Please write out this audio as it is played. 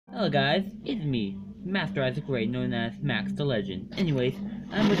Hello guys, it's me, Master Isaac Ray, known as Max the Legend. Anyways,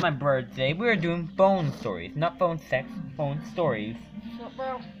 I'm with my brother today. We're doing phone stories. Not phone sex, phone stories. What,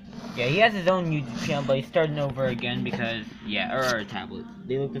 bro? Yeah, he has his own YouTube channel, but he's starting over again because, yeah, or tablets.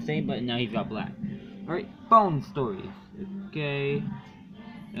 They look the same, but now he's got black. Alright, phone stories. Okay.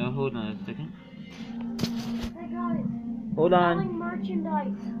 Hold on a second. Hey guys. Hold on. Selling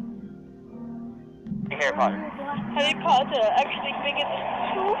merchandise. Harry Potter. Harry Potter. Actually, think it's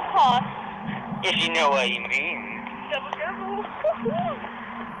too hot. If you know what you mean. Double double.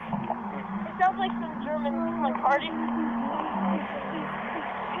 It sounds like some German like party.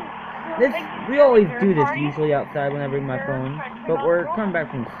 We always do this usually outside when I bring my phone, but we're coming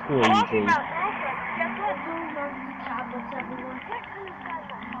back from school usually.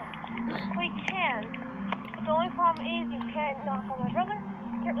 We can. But the only problem is you can't knock on my brother.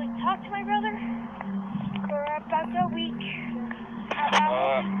 You can't really talk to my brother for about a week.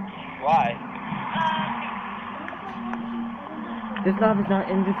 Why? This stuff is not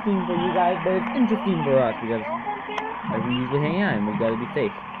interesting for you guys, but it's interesting for us because we usually hang out and we gotta be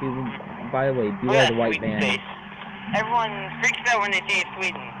safe. By the way, beware the white man. Everyone freaks out when they see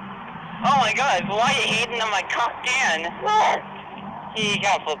Sweden. Oh my god, why are you hating on my cock Dan? He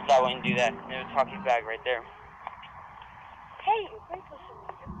kind of flips that way and do that. There's a talkie bag right there. Hey, wait for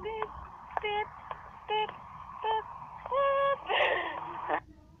some beep, beep, beep, beep, beep.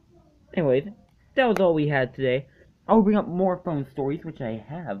 Anyways, that was all we had today. I'll bring up more phone stories, which I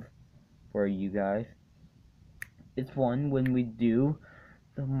have for you guys. It's one when we do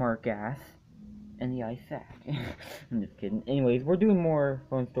the Mark ass and the ice sack. I'm just kidding. Anyways, we're doing more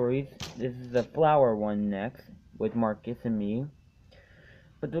phone stories. This is the flower one next with Marcus and me.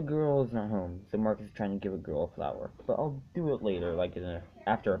 But the girl is not home, so Marcus is trying to give a girl a flower. But I'll do it later, like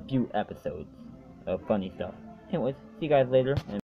after a few episodes of funny stuff. Anyways, see you guys later.